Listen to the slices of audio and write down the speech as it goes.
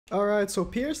Alright, so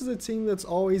Pierce is a team that's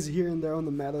always here and there on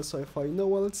the meta, so I thought, you know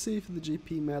what, let's see if the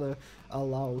GP meta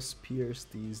allows Pierce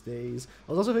these days.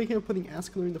 I was also thinking of putting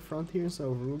Escanor in the front here instead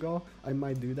of Rugal. I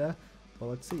might do that, but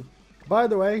let's see. By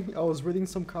the way, I was reading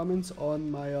some comments on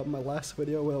my my last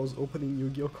video when I was opening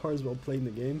Yu-Gi-Oh cards while playing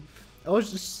the game. It was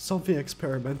just something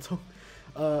experimental.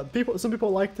 Some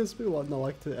people liked this, people not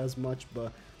liked it as much,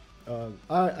 but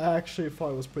I actually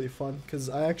thought it was pretty fun, because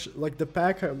I actually, like, the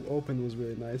pack I opened was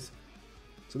really nice.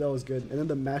 So that was good. And then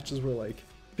the matches were like,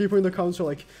 people in the comments were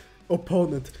like,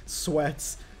 opponent,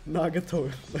 sweats, Nagato.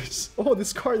 Like, oh,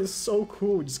 this card is so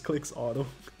cool, just clicks auto.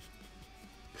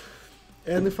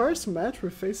 And the first match,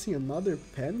 we're facing another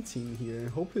Pen team here. I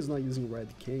hope he's not using Red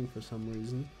King for some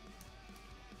reason.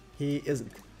 He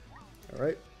isn't.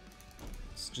 Alright.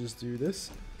 Let's just do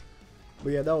this.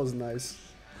 But yeah, that was nice.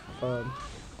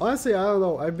 Honestly, I don't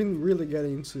know. I've been really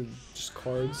getting into just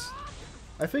cards.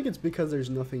 I think it's because there's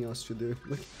nothing else to do.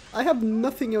 Like, I have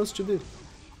nothing else to do.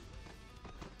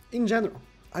 In general,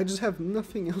 I just have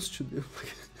nothing else to do.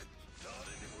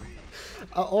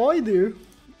 All I do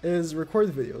is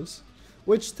record videos,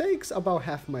 which takes about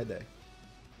half my day.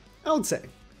 I would say.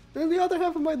 And the other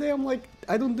half of my day, I'm like,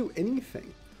 I don't do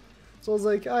anything. So I was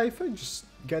like, if I just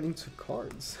get into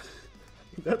cards,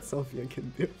 that's something I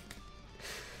can do.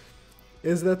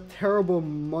 Is that terrible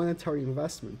monetary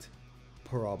investment?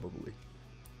 Probably.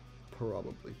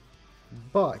 Probably.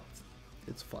 But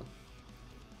it's fun.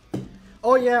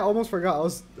 Oh yeah, I almost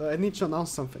forgot. I need to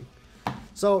announce something.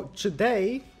 So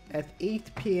today at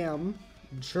 8 p.m.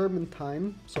 German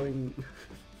time, so in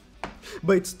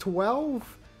but it's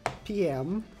 12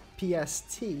 p.m.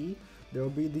 PST, there will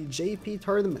be the JP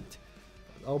tournament.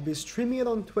 I'll be streaming it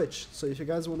on Twitch, so if you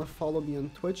guys want to follow me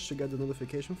on Twitch to get the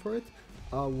notification for it,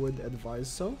 I would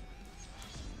advise so.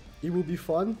 It will be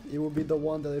fun. It will be the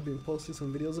one that I've been posting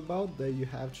some videos about, that you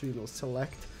have to, you know,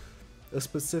 select a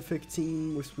specific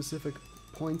team with specific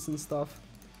points and stuff.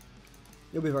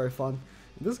 It'll be very fun.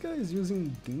 This guy is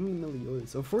using Demon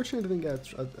Meliodas. Unfortunately, I didn't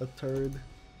get a third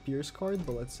Pierce card,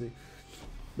 but let's see.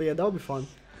 But yeah, that'll be fun.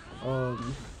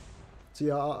 So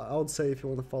yeah, I would say if you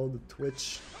want to follow the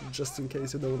Twitch, just in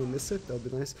case you don't want to miss it, that'll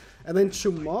be nice. And then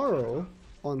tomorrow,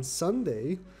 on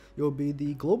Sunday, will be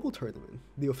the global tournament,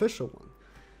 the official one.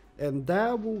 And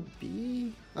that will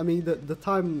be, I mean, the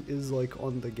time is like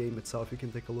on the game itself, you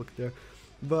can take a look there.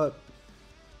 But,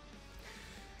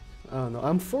 I don't know,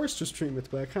 I'm forced to stream it,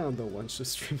 but I kind of don't want to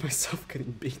stream myself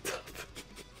getting beat up.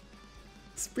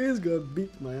 Spear's gonna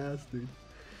beat my ass, dude.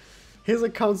 His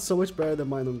account's so much better than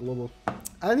mine on global.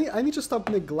 I need to stop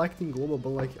neglecting global, but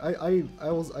like,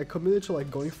 I committed to like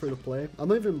going for the play. I'm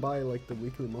not even buy like the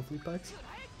weekly and monthly packs.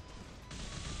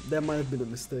 That might have been a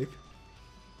mistake.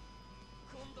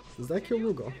 Does that kill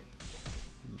Rugal?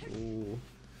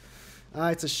 Oh.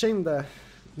 It's a shame that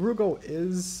Rugal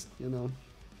is, you know,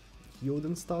 healed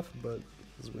and stuff, but it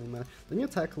doesn't really matter. Let me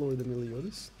attack lower the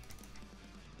Meliodas.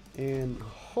 And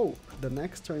hope the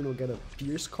next turn we'll get a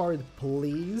Pierce card,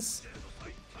 please.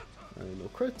 Alright, no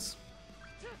crits.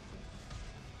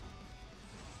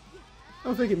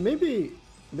 I'm thinking maybe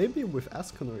with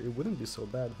Escanor it wouldn't be so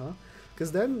bad, huh?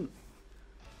 Because then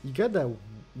you get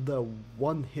the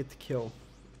one hit kill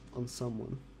on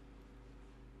someone.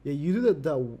 Yeah, you do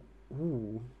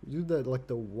you do that like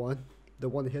the one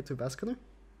hit with Escanor,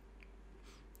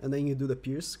 and then you do the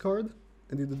Pierce card,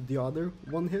 and you do the other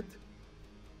one hit.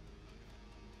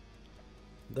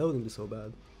 That wouldn't be so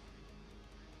bad.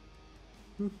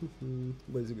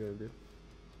 What is he gonna do?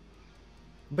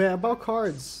 But yeah, about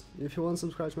cards, if you want to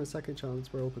subscribe to my second channel,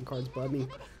 it's where I open cards, but I mean,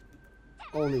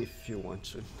 only if you want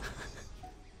to.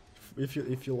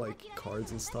 if you like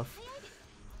cards and stuff.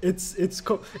 It's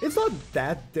not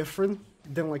that different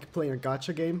than like playing a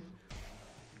gacha game,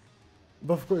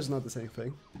 but of course it's not the same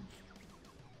thing.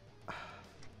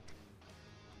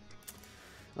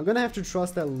 I'm gonna have to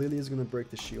trust that Lily is gonna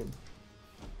break the shield.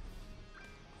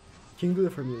 Can you do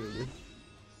that for me, Lily?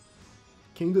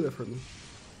 Can you do that for me?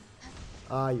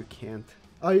 Ah, you can't.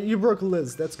 You broke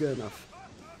Liz, that's good enough.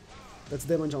 That's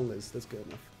damage on Liz, that's good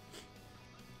enough.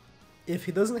 If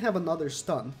he doesn't have another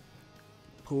stun,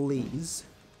 please,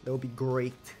 that would be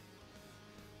great.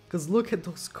 Because look at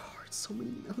those cards, so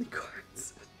many melee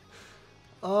cards.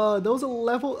 Those are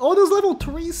level, oh, those level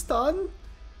 3 stun?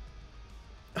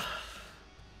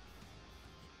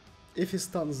 If he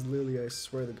stuns Lily, I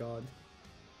swear to God.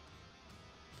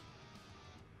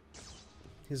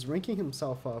 He's ranking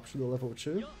himself up to the level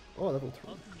 2. Oh, level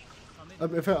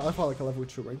 3. I thought like a level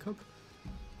 2 rank up.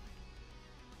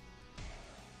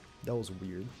 That was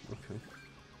weird. Okay.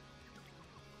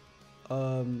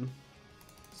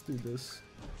 Let's do this.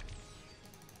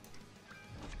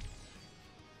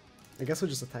 I guess I'll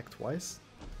just attack twice.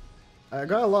 I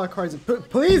got a lot of cards.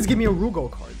 Please give me a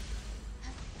Rugal card.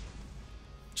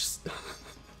 Just,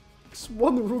 just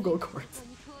one Rugal card.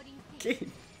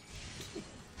 Game.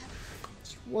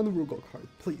 Just one Rugal card,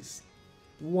 please.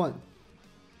 One.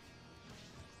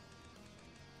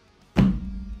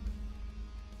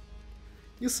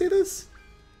 You see this?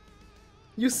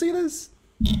 You see this?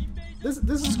 This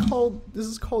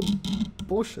is called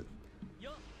bullshit.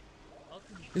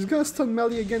 He's gonna stun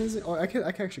Melly again, is it? Oh, I can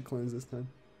actually cleanse this time.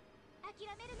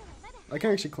 I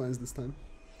can actually cleanse this time.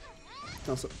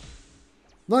 Also,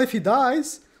 not if he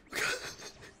dies.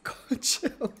 God,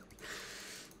 chill.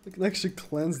 I can actually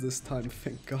cleanse this time,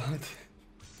 thank God.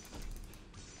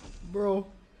 Bro.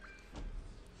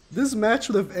 This match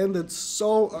would have ended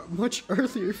so much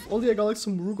earlier if only I got like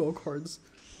some Rugal cards.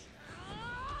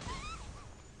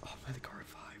 Oh, Medicar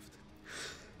revived.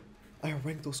 I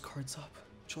ranked those cards up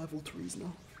to level 3s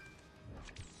now.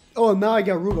 Oh, now I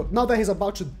get Rugal. Now that he's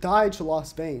about to die to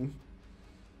Lost Bane.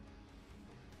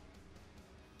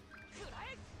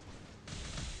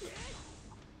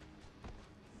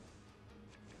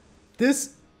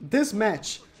 This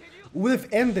match would have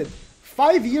ended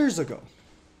 5 years ago.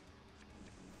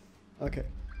 Okay,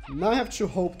 now I have to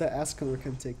hope that Escanor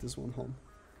can take this one home.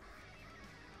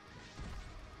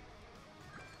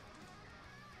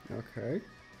 Okay.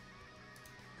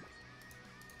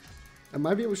 I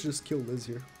might be able to just kill Liz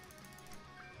here.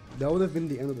 That would have been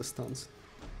the end of the stuns.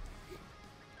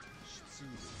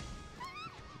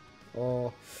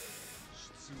 Oh.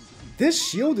 This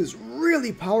shield is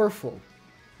really powerful.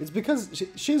 It's because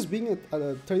she's being at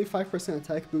a 35%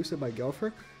 attack boosted by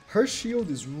Gelfer. Her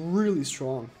shield is really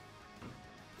strong.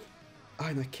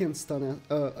 And I can't stun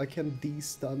I can't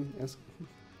de-stun as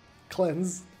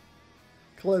cleanse.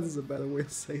 Cleanse is a better way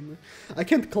of saying it. I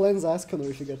can't cleanse Escanor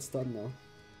if he gets stunned now.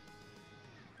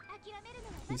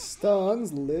 He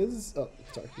stuns Liz, oh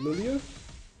sorry, Lilia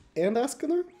and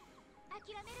Escanor.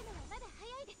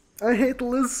 I hate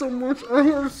Liz so much, I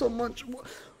hate her so much.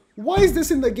 Why is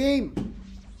this in the game?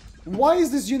 Why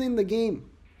is this unit in the game?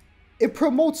 It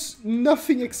promotes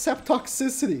nothing except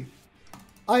toxicity.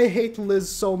 I hate Liz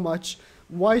so much.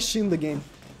 Why is she in the game?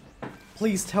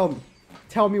 Please tell me.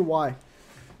 Tell me why.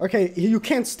 Okay, you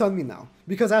can't stun me now.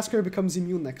 Because Escanor becomes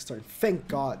immune next turn. Thank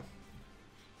God.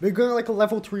 We're gonna like a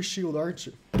level 3 shield, aren't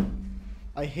you?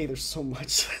 I hate her so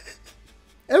much.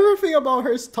 Everything about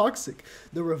her is toxic.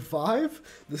 The revive,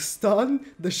 the stun,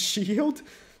 the shield.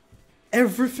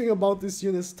 Everything about this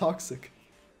unit is toxic.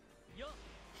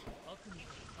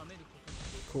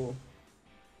 Cool.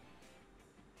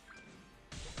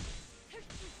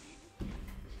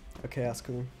 Okay,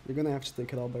 Escanor, you're gonna have to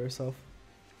take it all by yourself.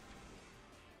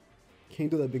 Can't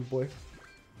do that, big boy.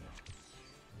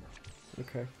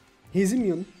 Okay. He's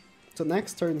immune, so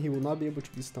next turn he will not be able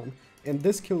to be stunned. And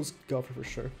this kills Gelfer for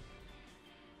sure.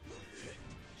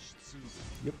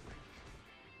 Yep.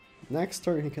 Next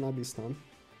turn he cannot be stunned.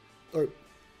 Or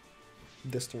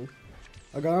this turn.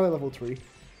 I got another level 3.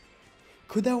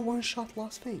 Could that one-shot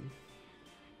Lost Bane?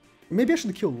 Maybe I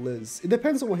should kill Liz. It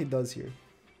depends on what he does here.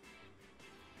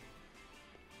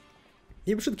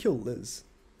 Maybe we should kill Liz.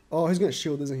 Oh, he's gonna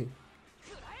shield, isn't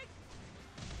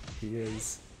he? He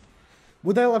is.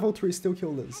 Would that level 3 still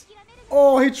kill Liz?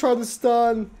 Oh, he tried to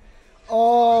stun!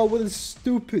 Oh, what a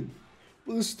stupid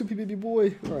baby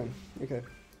boy. Alright, okay.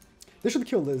 This should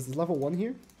kill Liz. This level 1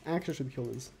 here actually should kill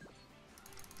Liz.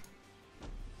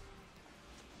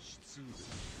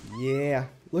 Yeah,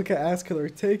 look at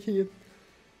Escanor taking it.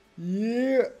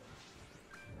 Yeah!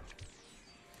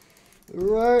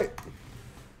 Right.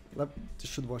 This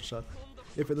should one-shot.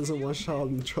 If it doesn't one-shot,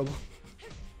 I'm in trouble.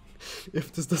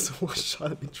 If this doesn't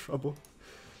one-shot, I'm in trouble.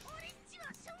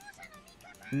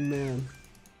 Man,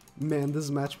 this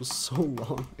match was so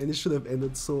long, and it should have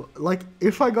ended so... Like,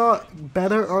 if I got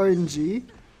better RNG...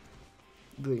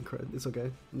 Doing cred, it's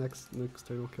okay. Next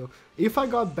turn will kill. If I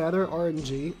got better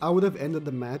RNG, I would have ended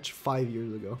the match 5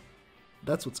 years ago.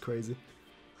 That's what's crazy.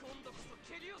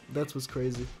 That's what's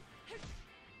crazy.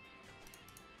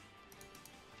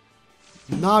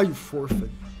 Now you forfeit.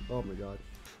 Oh my god.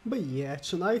 But yeah,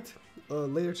 tonight,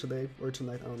 later today, or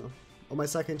tonight, I don't know. On my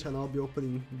second channel, I'll be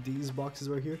opening these boxes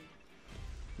right here.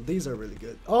 These are really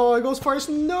good. Oh, it goes first.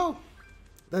 No!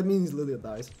 That means Lilia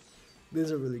dies.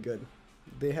 These are really good.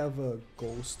 They have a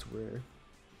ghost where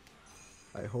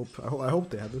I hope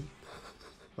they have it.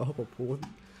 I hope I pull one.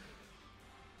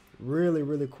 Really,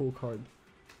 really cool card.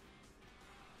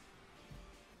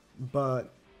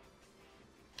 But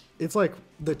it's like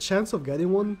the chance of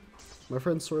getting one, my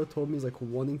friend Sora told me, is like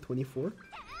 1 in 24.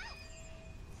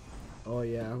 Oh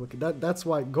yeah, look, that's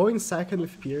why going second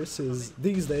with Pierce is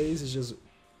these days is just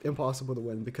impossible to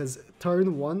win because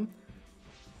turn 1,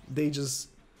 they just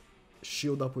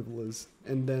shield up with Liz,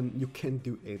 and then you can't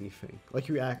do anything. Like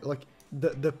you act like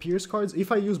the Pierce cards.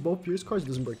 If I use both Pierce cards, it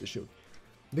doesn't break the shield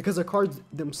because the cards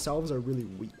themselves are really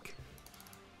weak.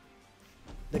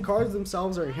 The cards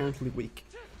themselves are inherently weak.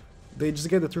 They just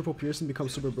get the triple Pierce and become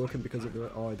super broken because of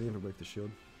the. Oh, I didn't even break the shield.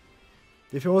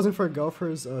 If it wasn't for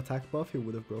Gelfer's attack buff, he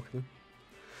would have broken it.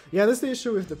 Yeah, that's the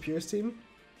issue with the Pierce team.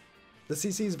 The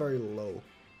CC is very low.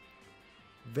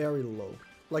 Very low.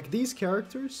 Like, these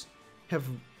characters have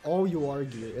all UR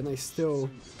gear, and I still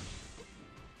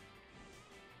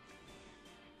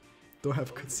don't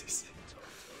have good CC.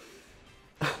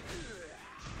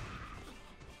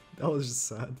 That was just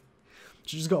sad.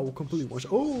 She just got completely one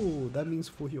shot. Oh, that means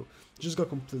full heal. She just got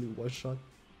completely one shot.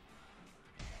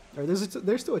 Alright,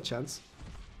 there's still a chance.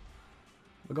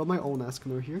 I got my own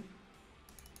Escanor here.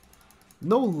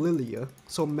 No Lilia,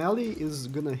 so Melly is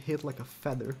gonna hit like a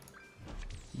feather.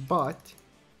 But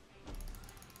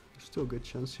there's still a good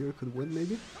chance here, could win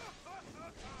maybe.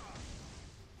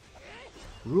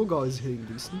 Rugal is hitting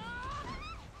decent.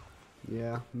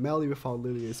 Yeah, Melly without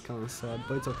Lilia is kinda sad,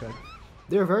 but it's okay.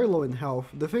 They're very low in health.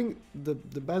 The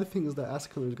bad thing is that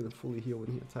Escanor is gonna fully heal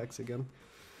when he attacks again.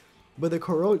 But the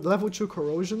level 2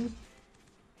 corrosion.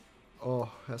 Oh,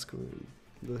 Escanor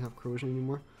doesn't have corrosion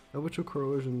anymore. Level 2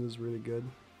 corrosion is really good.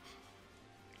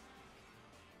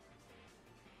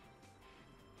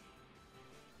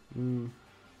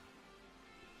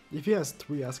 If he has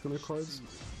 3 Escanor cards,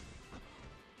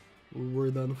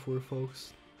 we're done for,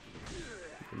 folks.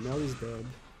 Now he's dead.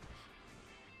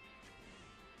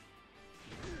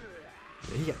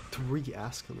 Yeah, he got 3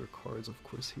 Escanor cards, of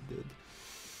course he did.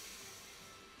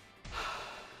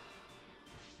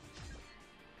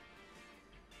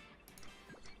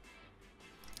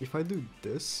 If I do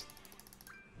this,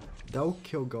 that'll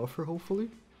kill Gelfer, hopefully.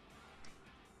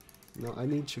 No, I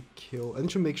need to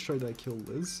make sure that I kill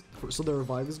Liz, so the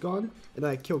revive is gone, and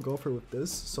I kill Gelfer with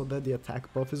this, so that the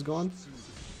attack buff is gone.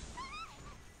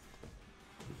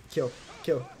 Kill.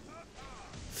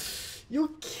 You're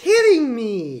kidding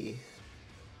me!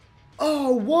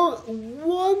 Oh,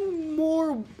 one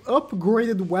more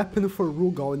upgraded weapon for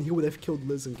Rugal, and he would have killed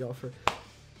Liz and Gelfer.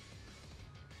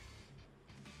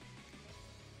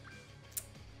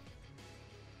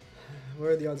 What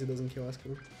are the odds he doesn't kill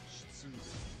Escanor?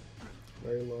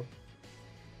 Very low.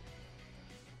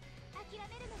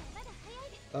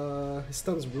 He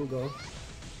stuns Rugal.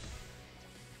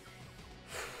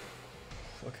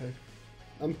 Okay.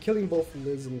 I'm killing both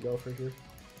Liz and Gelfer here.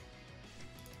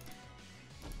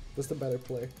 That's the better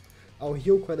play. I'll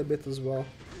heal quite a bit as well.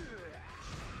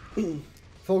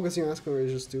 Focusing on Escanor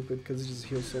is just stupid because he just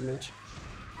heals so much.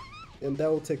 And that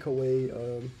will take away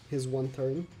his 1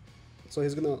 turn. So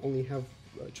he's gonna only have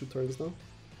 2 turns now.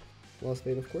 Lost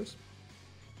Vein, of course.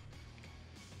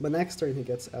 But next turn he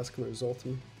gets Escanor's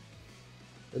ultimate.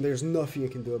 And there's nothing you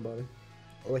can do about it.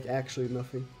 Or like actually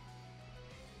nothing.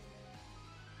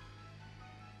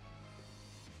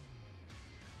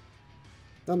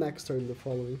 Not next turn, the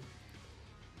following.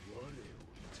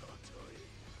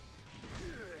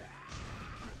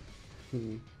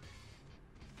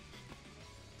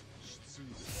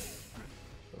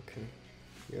 Okay.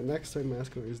 Yeah, next turn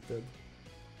Escanor is dead.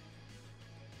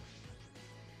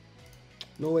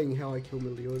 No way in hell I kill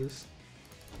Meliodas.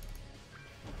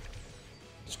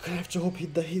 Just gonna have to hope he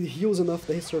heals enough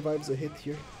that he survives a hit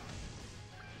here.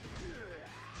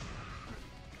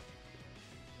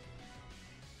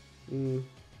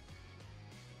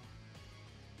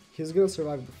 He's gonna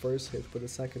survive the first hit, but the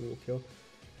second will kill.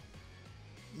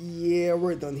 Yeah,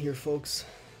 we're done here, folks.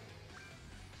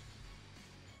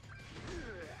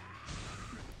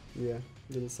 Yeah,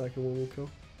 then the second one will kill.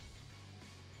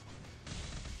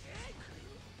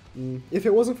 If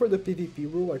it wasn't for the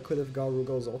PvP rule, I could have got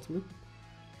Rugal's ultimate.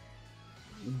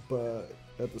 But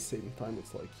at the same time,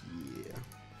 it's like, yeah.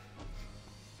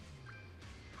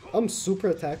 I'm super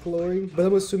attack lowering, but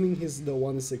I'm assuming he's the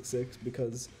 1-6-6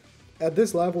 because at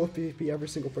this level of PvP, every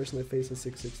single person I face is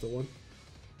 6-6 to 1.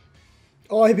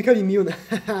 Oh, he became immune.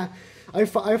 I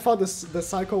thought the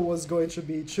cycle was going to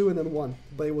be 2 and then 1,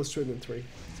 but it was 2 and then 3.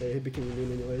 So he became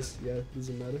immune anyways. Yeah,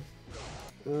 doesn't matter.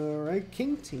 Alright,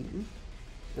 King team.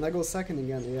 And I go second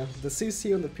again, yeah. The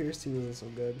CC on the Pierce team isn't so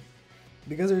good.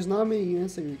 Because there's not many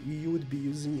units that you would be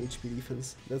using HP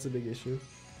defense. That's a big issue.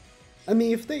 I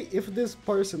mean, if this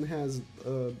person has,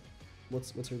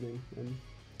 what's her name?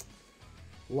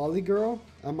 Lolly Girl,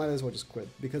 I might as well just quit.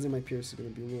 Because then my Pierce is gonna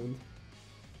be ruined.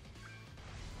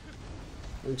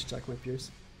 I need to check my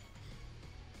Pierce.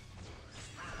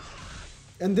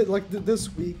 And like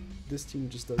this week, this team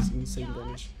just does insane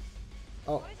damage.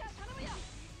 Oh.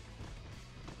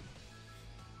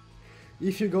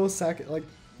 If you go second, like,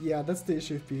 yeah, that's the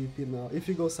issue with PvP now. If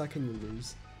you go second, you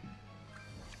lose.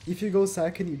 If you go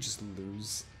second, you just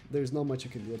lose. There's not much you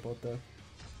can do about that.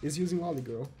 Is he using Lolly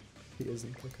Girl? He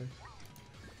isn't, okay.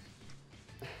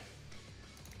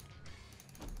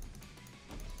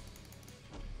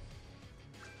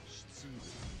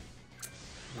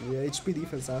 Yeah, HP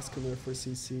defense asking her for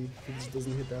CC. He just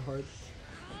doesn't hit that hard.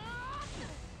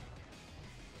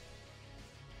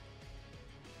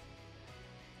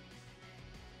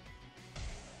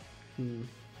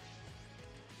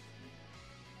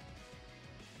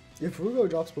 If Rugo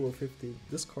drops below 50,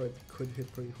 this card could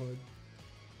hit pretty hard.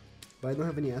 But I don't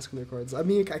have any Askener cards. I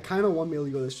mean, I kind of want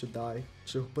Meliodas should die.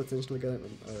 Should potentially get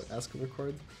an Askener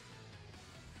card.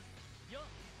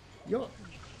 Yo!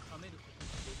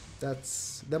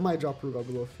 That might drop Rugo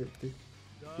below 50.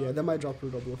 Yeah, that might drop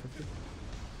Rugo below 50.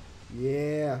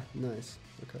 Yeah, nice.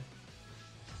 Okay.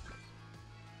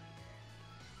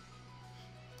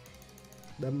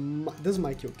 This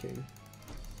might kill King.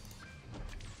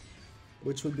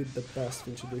 Which would be the best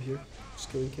thing to do here.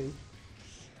 Just killing King.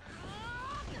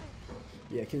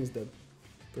 Yeah, King's dead.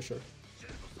 For sure.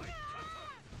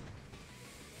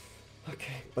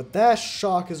 Okay, but that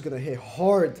shock is gonna hit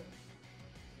hard.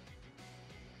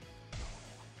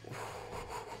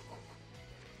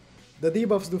 The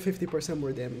debuffs do 50%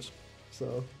 more damage.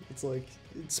 So, it's like,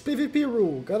 it's PvP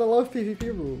rule. Gotta love PvP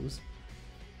rules.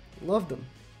 Love them.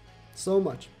 So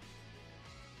much.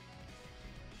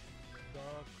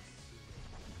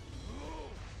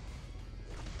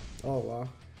 Oh wow.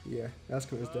 Yeah,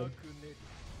 Askener is dead.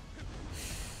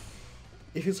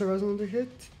 If he survives another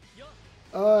hit...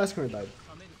 Oh, Askener died.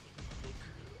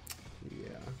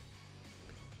 Yeah.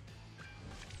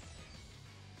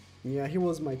 Yeah, he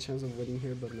was my chance of winning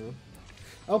here, but no.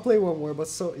 I'll play one more, but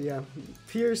so, yeah.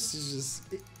 Pierce is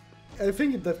just... I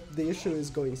think that the issue is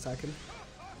going second.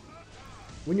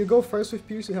 When you go first with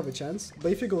Pierce, you have a chance.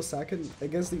 But if you go second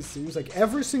against these teams, like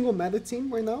every single meta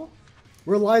team right now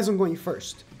relies on going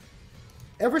first.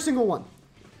 Every single one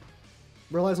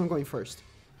relies on going first.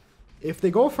 If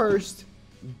they go first,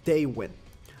 they win.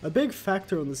 A big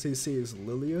factor on the CC is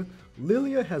Lilia.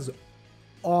 Lilia has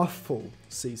awful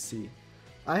CC.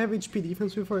 I have HP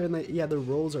defense before, and yeah, the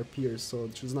rolls are Pierce, so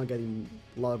she's not getting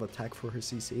a lot of attack for her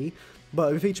CC.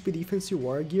 But with HP defense, you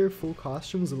war gear, full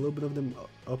costumes, a little bit of them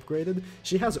upgraded.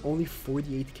 She has only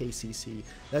 48k CC.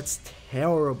 That's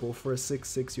terrible for a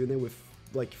 6/6 unit with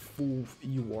like full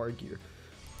EU war gear.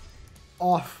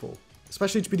 Awful,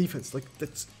 especially HP defense. Like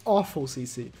that's awful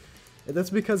CC, and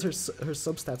that's because her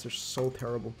substats are so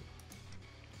terrible.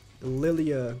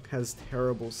 Lilia has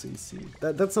terrible CC.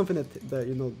 That's something that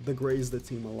you know degrades the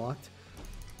team a lot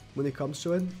when it comes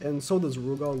to it, and so does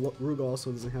Rugal. Rugal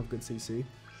also doesn't have good CC,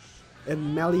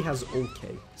 and Meli has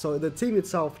okay. So the team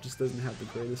itself just doesn't have the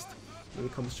greatest when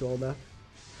it comes to all that.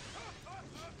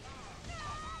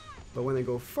 But when I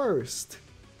go first,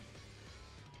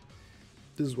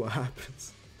 this is what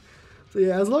happens. So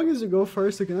yeah, as long as you go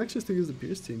first, you can actually still use the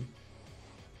Pierce team.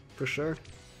 For sure.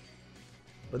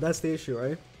 But that's the issue,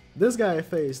 right? This guy I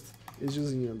faced is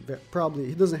using, you know, probably,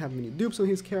 he doesn't have many dupes on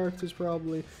his characters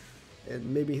probably. And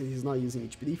maybe he's not using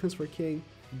HP defense for King.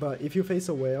 But if you face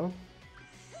a whale,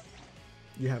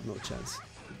 you have no chance.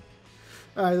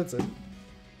 Alright, that's it.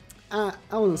 I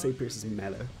wouldn't say Pierce is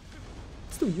meta.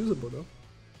 It's still usable though.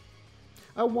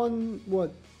 I won,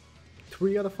 what,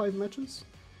 3 out of 5 matches?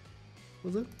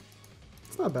 Was it?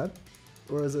 It's not bad.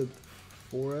 Or is it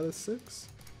 4 out of 6?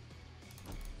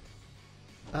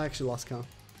 I actually lost count.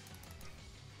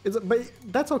 But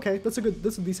that's okay. That's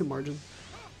a decent margin.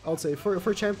 I would say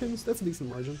for champions, that's a decent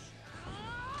margin.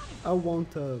 I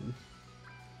won't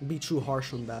be too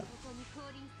harsh on that.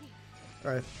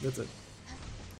 Alright, that's it.